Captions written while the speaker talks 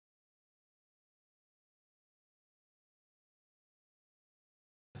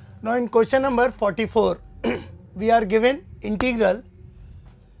Now, in question number 44, we are given integral.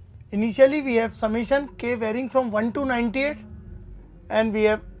 Initially, we have summation k varying from 1 to 98 and we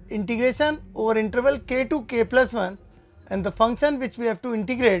have integration over interval k to k plus 1, and the function which we have to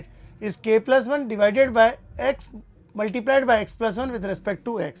integrate is k plus 1 divided by x multiplied by x plus 1 with respect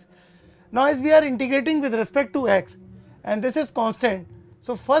to x. Now, as we are integrating with respect to x and this is constant,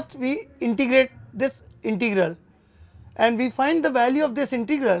 so first we integrate this integral and we find the value of this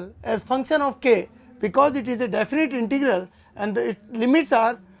integral as function of k, because it is a definite integral and the limits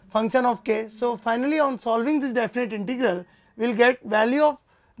are function of k. So, finally, on solving this definite integral we will get value of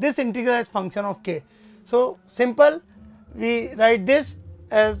this integral as function of k. So, simple, we write this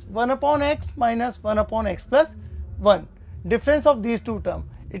as 1 upon x minus 1 upon x plus 1, difference of these two terms,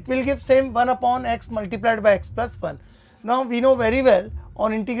 it will give same 1 upon x multiplied by x plus 1. Now, we know very well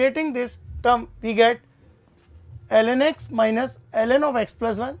on integrating this term we get ln x minus ln of x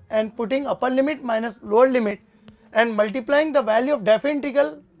plus 1 and putting upper limit minus lower limit and multiplying the value of definite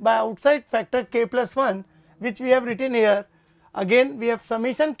integral by outside factor k plus 1, which we have written here. Again we have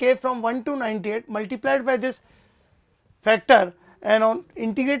summation k from 1 to 98 multiplied by this factor, and on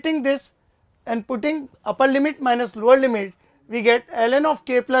integrating this and putting upper limit minus lower limit we get ln of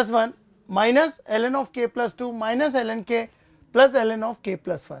k plus 1 minus ln of k plus 2 minus ln k plus ln of k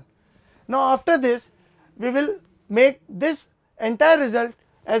plus 1. Now, after this we will make this entire result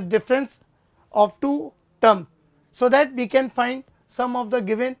as difference of two terms, so that we can find sum of the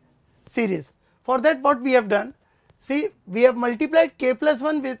given series. For that, what we have done, see, we have multiplied k plus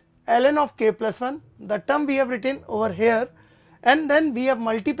 1 with ln of k plus 1, the term we have written over here, and then we have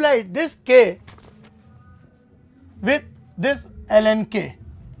multiplied this k with this ln k.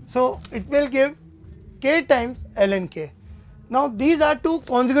 So, it will give k times ln k. Now, these are two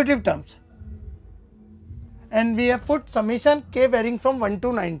consecutive terms and we have put summation k varying from 1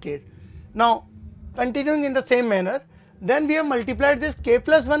 to 98. Now, continuing in the same manner, then we have multiplied this k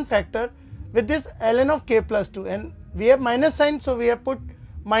plus 1 factor with this ln of k plus 2 and we have minus sign. So, we have put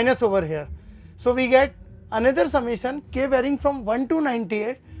minus over here. So, we get another summation k varying from 1 to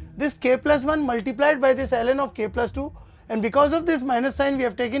 98, this k plus 1 multiplied by this ln of k plus 2, and because of this minus sign we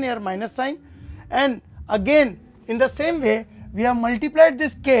have taken here minus sign, and again in the same way we have multiplied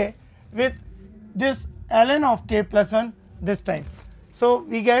this k with this ln of k plus 1 this time. So,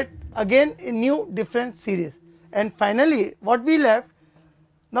 we get again a new difference series, and finally what we left,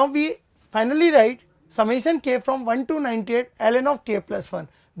 now we finally write summation k from 1 to 98 ln of k plus 1.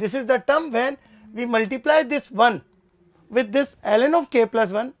 This is the term when we multiply this 1 with this ln of k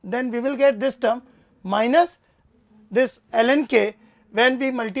plus 1, then we will get this term minus this ln k when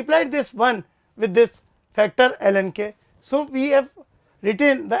we multiplied this 1 with this factor ln k. So, we have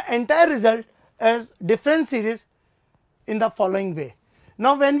written the entire result as difference series in the following way.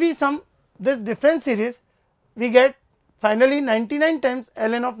 Now, when we sum this difference series, we get finally 99 times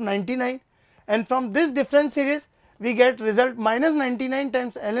ln of 99, and from this difference series we get result minus 99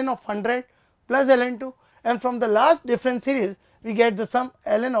 times ln of 100 plus ln 2, and from the last difference series we get the sum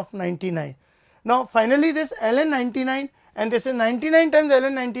ln of 99. Now, finally this ln 99 and this is 99 times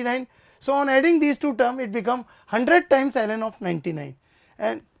ln 99. So, on adding these two terms it becomes 100 times ln of 99,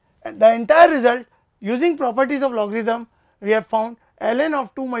 and the entire result using properties of logarithm we have found ln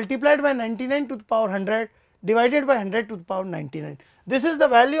of 2 multiplied by 99 to the power 100 divided by 100 to the power 99. This is the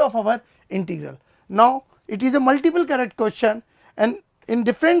value of our integral. Now, it is a multiple correct question, and in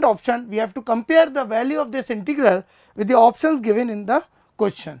different option we have to compare the value of this integral with the options given in the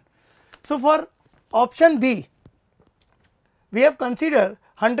question. So, for option B we have considered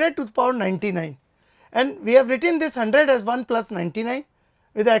 100 to the power 99 and we have written this 100 as 1 plus 99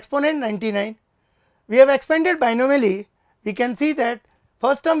 with the exponent 99. We have expanded binomially, we can see that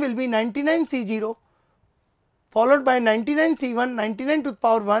first term will be 99 C0 followed by 99 C1 99 to the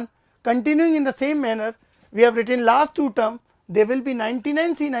power 1. Continuing in the same manner we have written last two term, they will be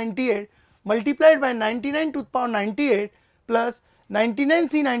 99 C98 multiplied by 99 to the power 98 plus 99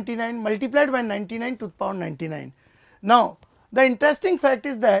 C99 multiplied by 99 to the power 99. Now, the interesting fact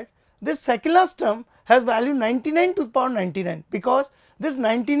is that this second last term has value 99 to the power 99, because this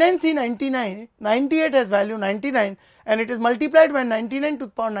 99 C99 98 has value 99 and it is multiplied by 99 to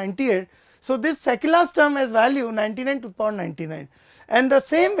the power 98. So, this second last term has value 99 to the power 99, and the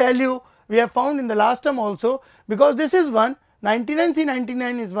same value we have found in the last term also, because this is 1, 99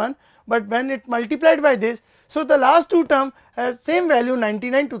 C99 is 1, but when it multiplied by this, so the last two term has same value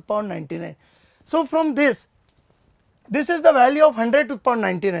 99 to the power 99. So, from this is the value of 100 to the power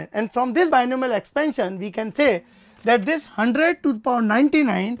 99, and from this binomial expansion we can say that this 100 to the power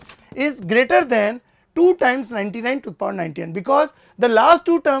 99 is greater than 2 times 99 to the power 99, because the last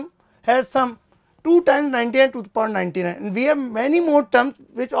two term has some 2 times 99 to the power 99, and we have many more terms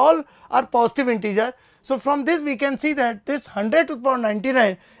which all are positive integer. So, from this we can see that this 100 to the power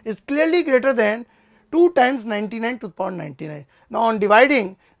 99 is clearly greater than 2 times 99 to the power 99. Now, on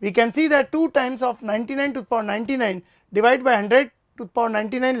dividing we can see that 2 times of 99 to the power 99 divided by 100 to the power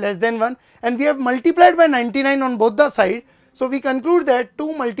 99 less than 1, and we have multiplied by 99 on both the side. So, we conclude that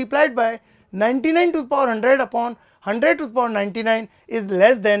 2 multiplied by 99 to the power 100 upon 100 to the power 99 is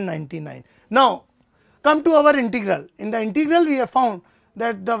less than 99. Now, come to our integral. In the integral we have found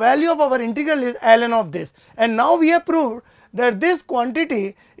that the value of our integral is ln of this, and now we have proved that this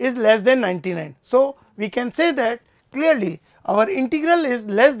quantity is less than 99. So, we can say that clearly our integral is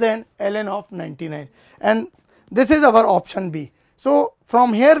less than ln of 99, and this is our option B. So,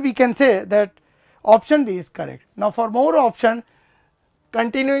 from here we can say that option B is correct. Now, for more option,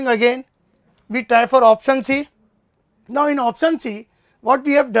 continuing again, we try for option C. Now, in option C what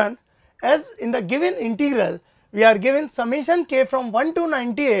we have done, as in the given integral we are given summation k from 1 to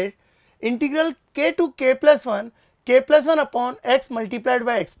 98 integral k to k plus 1 upon x multiplied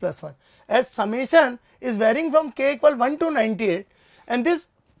by x plus 1, as summation is varying from k equal 1 to 98, and this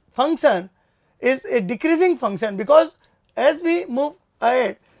function is a decreasing function, because as we move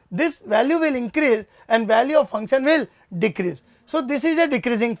ahead this value will increase and value of function will decrease. So, this is a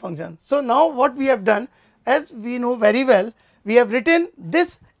decreasing function. So, now what we have done, as we know very well, we have written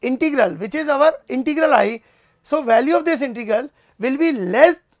this integral which is our integral I. So, value of this integral will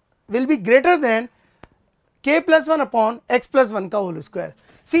be greater than k plus 1 upon x plus 1 ka whole square.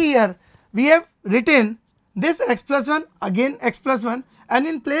 See here we have written this x plus 1 again x plus 1, and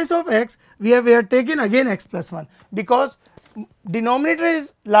in place of x we have taken again x plus 1, because denominator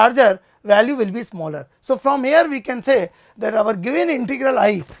is larger, value will be smaller. So, from here we can say that our given integral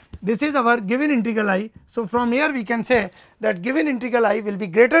I, this is our given integral I. So, from here we can say that given integral I will be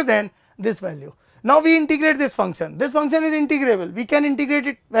greater than this value. Now, we integrate this function is integrable, we can integrate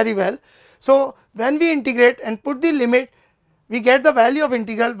it very well. So, when we integrate and put the limit, we get the value of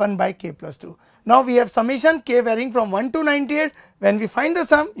integral 1 by k plus 2. Now, we have summation k varying from 1 to 98. When we find the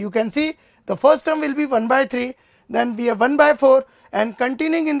sum, you can see the first term will be 1 by 3, then we have 1 by 4, and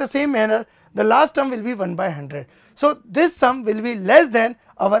continuing in the same manner the last term will be 1 by 100. So, this sum will be less than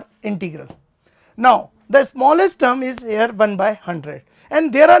our integral. Now, the smallest term is here 1 by 100,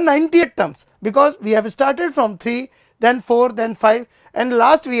 and there are 98 terms, because we have started from 3, then 4, then 5, and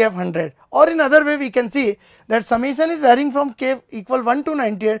last we have 100, or in other way we can see that summation is varying from k equal 1 to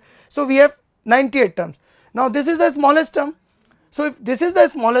 98. So, we have 98 terms. Now, this is the smallest term. So, if this is the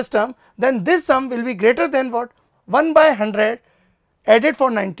smallest term, then this sum will be greater than what, 1 by 100 added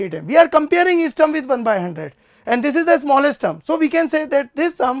for 98 term. We are comparing each term with 1 by 100, and this is the smallest term. So, we can say that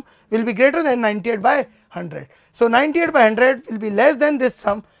this sum will be greater than 98 by 100. So, 98 by 100 will be less than this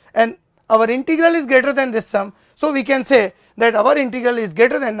sum, and our integral is greater than this sum. So, we can say that our integral is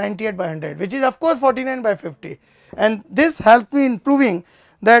greater than 98 by 100, which is of course 49 by 50, and this helped me in proving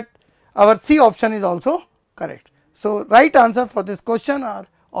that our C option is also correct. So, right answer for this question are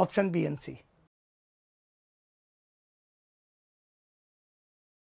option B and C.